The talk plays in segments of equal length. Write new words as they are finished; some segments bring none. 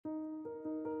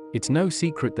It's no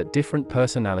secret that different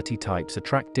personality types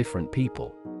attract different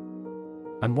people.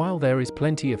 And while there is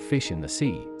plenty of fish in the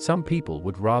sea, some people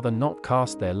would rather not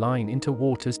cast their line into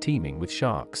waters teeming with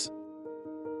sharks.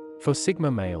 For Sigma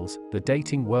males, the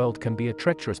dating world can be a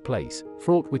treacherous place,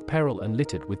 fraught with peril and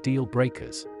littered with deal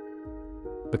breakers.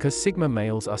 Because Sigma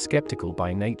males are skeptical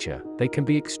by nature, they can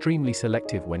be extremely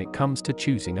selective when it comes to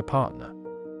choosing a partner.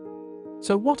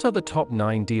 So what are the top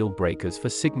 9 deal breakers for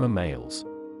Sigma males?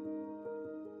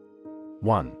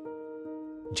 1.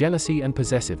 Jealousy and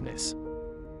possessiveness.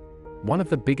 One of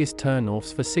the biggest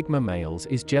turn-offs for Sigma males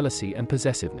is jealousy and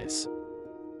possessiveness.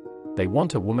 They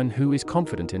want a woman who is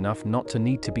confident enough not to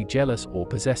need to be jealous or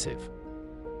possessive.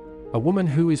 A woman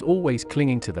who is always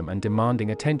clinging to them and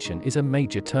demanding attention is a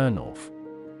major turn-off.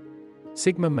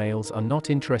 Sigma males are not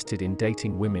interested in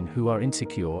dating women who are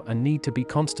insecure and need to be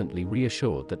constantly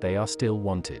reassured that they are still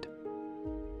wanted.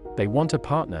 They want a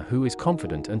partner who is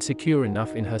confident and secure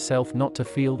enough in herself not to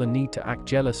feel the need to act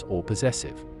jealous or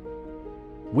possessive.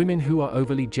 Women who are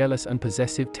overly jealous and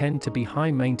possessive tend to be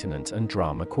high maintenance and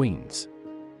drama queens.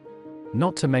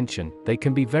 Not to mention, they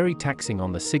can be very taxing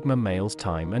on the Sigma male's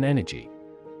time and energy.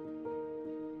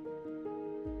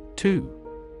 2.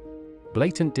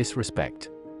 Blatant disrespect.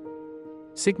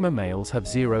 Sigma males have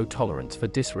zero tolerance for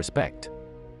disrespect.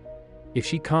 If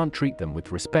she can't treat them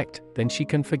with respect, then she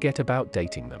can forget about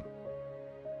dating them.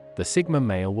 The Sigma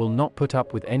male will not put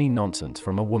up with any nonsense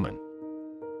from a woman.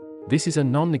 This is a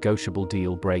non-negotiable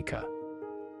deal breaker.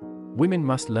 Women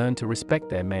must learn to respect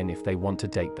their men if they want to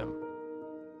date them.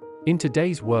 In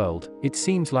today's world, it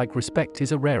seems like respect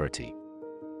is a rarity.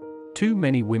 Too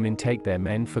many women take their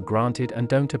men for granted and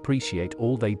don't appreciate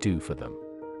all they do for them.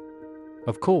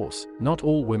 Of course, not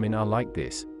all women are like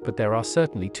this, but there are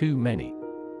certainly too many.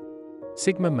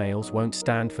 Sigma males won't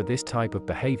stand for this type of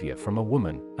behavior from a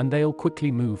woman, and they'll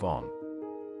quickly move on.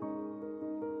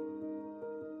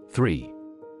 3.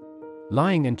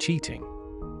 Lying and cheating.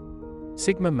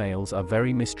 Sigma males are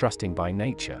very mistrusting by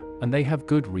nature, and they have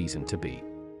good reason to be.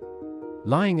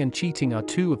 Lying and cheating are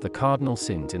 2 of the cardinal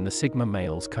sins in the Sigma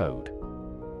male's code.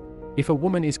 If a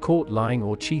woman is caught lying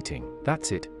or cheating,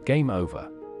 that's it, game over.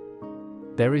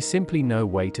 There is simply no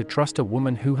way to trust a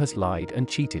woman who has lied and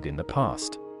cheated in the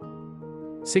past.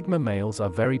 Sigma males are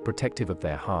very protective of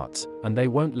their hearts, and they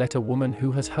won't let a woman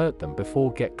who has hurt them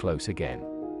before get close again.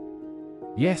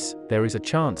 Yes, there is a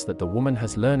chance that the woman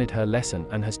has learned her lesson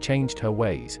and has changed her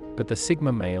ways, but the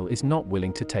Sigma male is not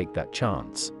willing to take that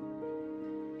chance.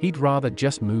 He'd rather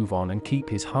just move on and keep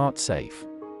his heart safe.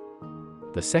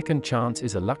 The second chance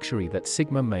is a luxury that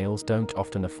Sigma males don't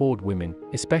often afford women,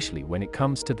 especially when it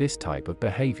comes to this type of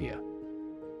behavior.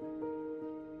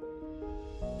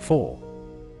 4.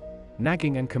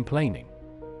 Nagging and complaining.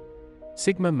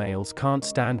 Sigma males can't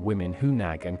stand women who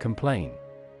nag and complain.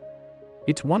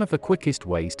 It's one of the quickest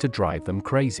ways to drive them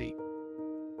crazy.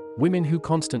 Women who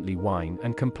constantly whine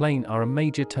and complain are a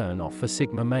major turn-off for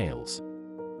Sigma males.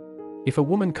 If a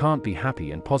woman can't be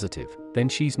happy and positive, then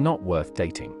she's not worth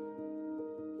dating.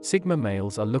 Sigma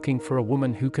males are looking for a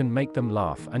woman who can make them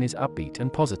laugh and is upbeat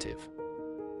and positive.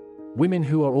 Women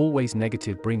who are always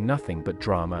negative bring nothing but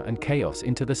drama and chaos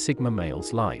into the Sigma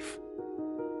male's life.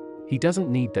 He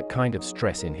doesn't need that kind of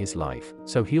stress in his life,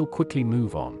 so he'll quickly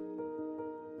move on.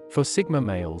 For Sigma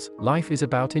males, life is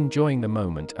about enjoying the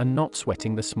moment and not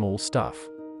sweating the small stuff.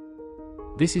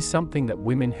 This is something that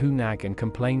women who nag and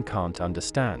complain can't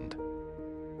understand.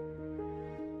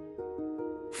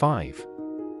 5.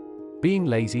 Being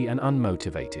lazy and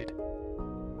unmotivated.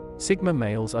 Sigma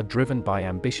males are driven by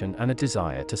ambition and a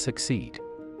desire to succeed.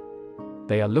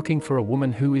 They are looking for a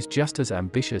woman who is just as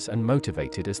ambitious and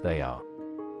motivated as they are.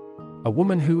 A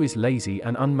woman who is lazy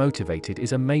and unmotivated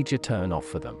is a major turn-off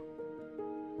for them.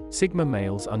 Sigma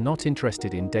males are not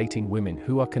interested in dating women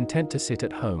who are content to sit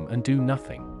at home and do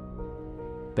nothing.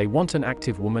 They want an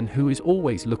active woman who is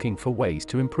always looking for ways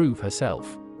to improve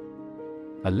herself.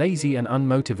 A lazy and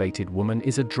unmotivated woman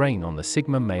is a drain on the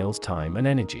Sigma male's time and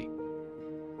energy.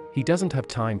 He doesn't have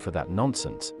time for that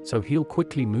nonsense, so he'll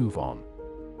quickly move on.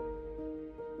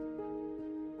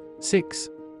 6.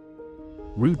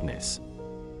 Rudeness.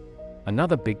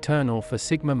 Another big turn-off for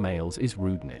Sigma males is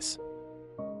rudeness.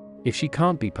 If she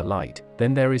can't be polite,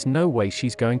 then there is no way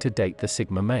she's going to date the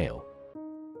Sigma male.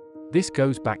 This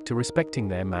goes back to respecting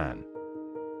their man.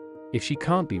 If she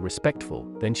can't be respectful,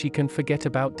 then she can forget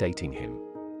about dating him.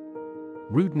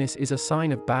 Rudeness is a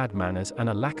sign of bad manners and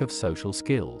a lack of social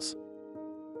skills.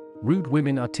 Rude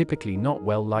women are typically not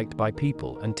well liked by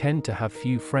people and tend to have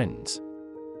few friends.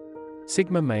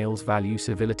 Sigma males value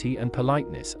civility and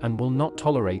politeness and will not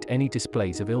tolerate any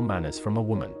displays of ill manners from a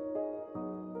woman.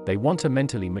 They want a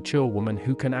mentally mature woman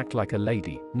who can act like a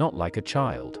lady, not like a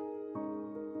child.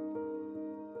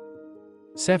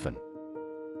 7.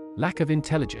 Lack of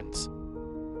intelligence.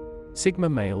 Sigma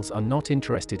males are not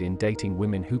interested in dating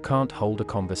women who can't hold a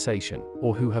conversation,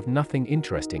 or who have nothing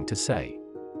interesting to say.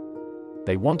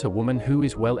 They want a woman who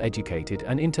is well educated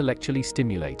and intellectually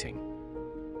stimulating.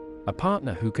 A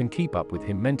partner who can keep up with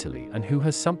him mentally and who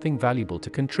has something valuable to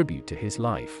contribute to his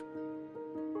life.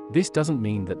 This doesn't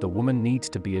mean that the woman needs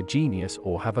to be a genius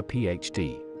or have a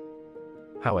PhD.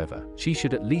 However, she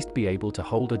should at least be able to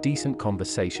hold a decent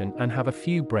conversation and have a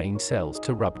few brain cells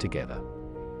to rub together.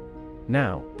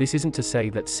 Now, this isn't to say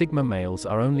that Sigma males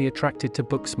are only attracted to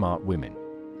book-smart women.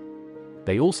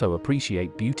 They also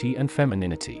appreciate beauty and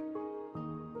femininity.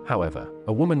 However,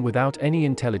 a woman without any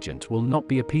intelligence will not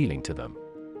be appealing to them.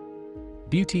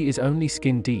 Beauty is only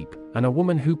skin deep, and a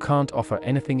woman who can't offer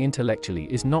anything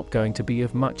intellectually is not going to be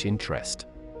of much interest.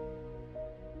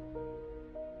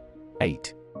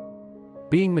 8.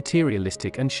 Being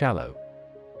materialistic and shallow.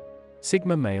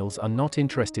 Sigma males are not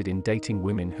interested in dating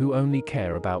women who only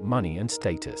care about money and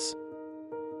status.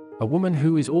 A woman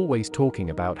who is always talking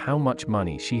about how much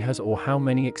money she has or how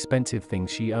many expensive things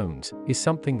she owns is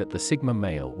something that the Sigma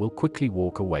male will quickly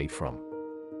walk away from.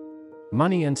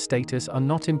 Money and status are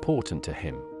not important to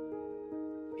him.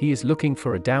 He is looking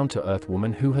for a down-to-earth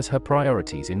woman who has her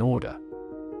priorities in order.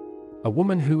 A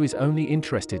woman who is only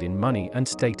interested in money and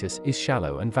status is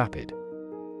shallow and vapid.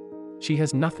 She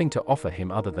has nothing to offer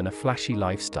him other than a flashy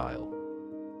lifestyle.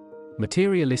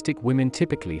 Materialistic women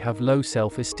typically have low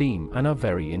self-esteem and are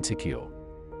very insecure.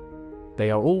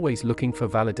 They are always looking for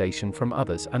validation from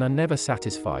others and are never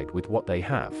satisfied with what they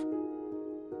have.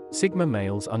 Sigma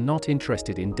males are not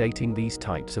interested in dating these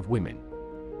types of women.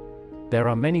 There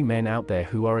are many men out there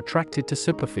who are attracted to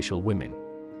superficial women.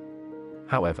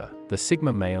 However, the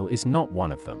Sigma male is not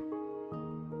one of them.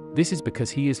 This is because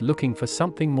he is looking for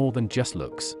something more than just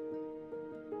looks.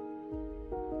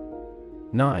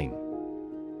 9.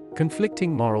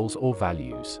 Conflicting morals or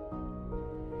values.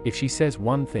 If she says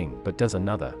one thing but does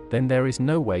another, then there is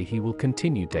no way he will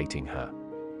continue dating her.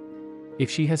 If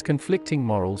she has conflicting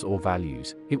morals or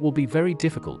values, it will be very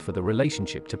difficult for the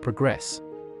relationship to progress.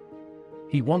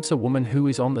 He wants a woman who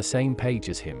is on the same page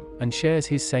as him and shares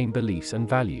his same beliefs and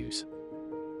values.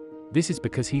 This is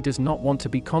because he does not want to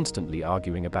be constantly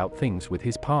arguing about things with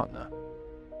his partner.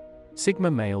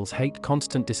 Sigma males hate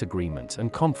constant disagreements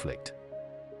and conflict.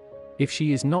 If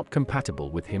she is not compatible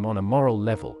with him on a moral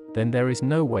level, then there is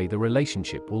no way the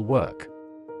relationship will work.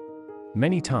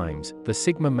 Many times, the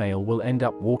Sigma male will end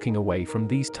up walking away from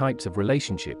these types of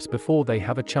relationships before they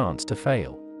have a chance to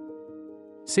fail.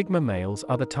 Sigma males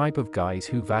are the type of guys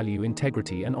who value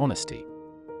integrity and honesty.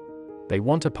 They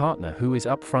want a partner who is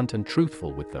upfront and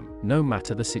truthful with them, no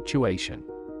matter the situation.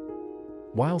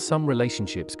 While some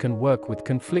relationships can work with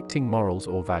conflicting morals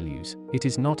or values, it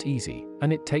is not easy,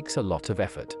 and it takes a lot of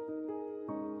effort.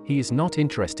 He is not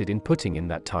interested in putting in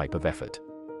that type of effort.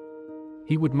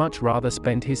 He would much rather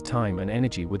spend his time and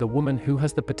energy with a woman who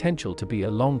has the potential to be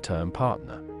a long-term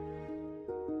partner.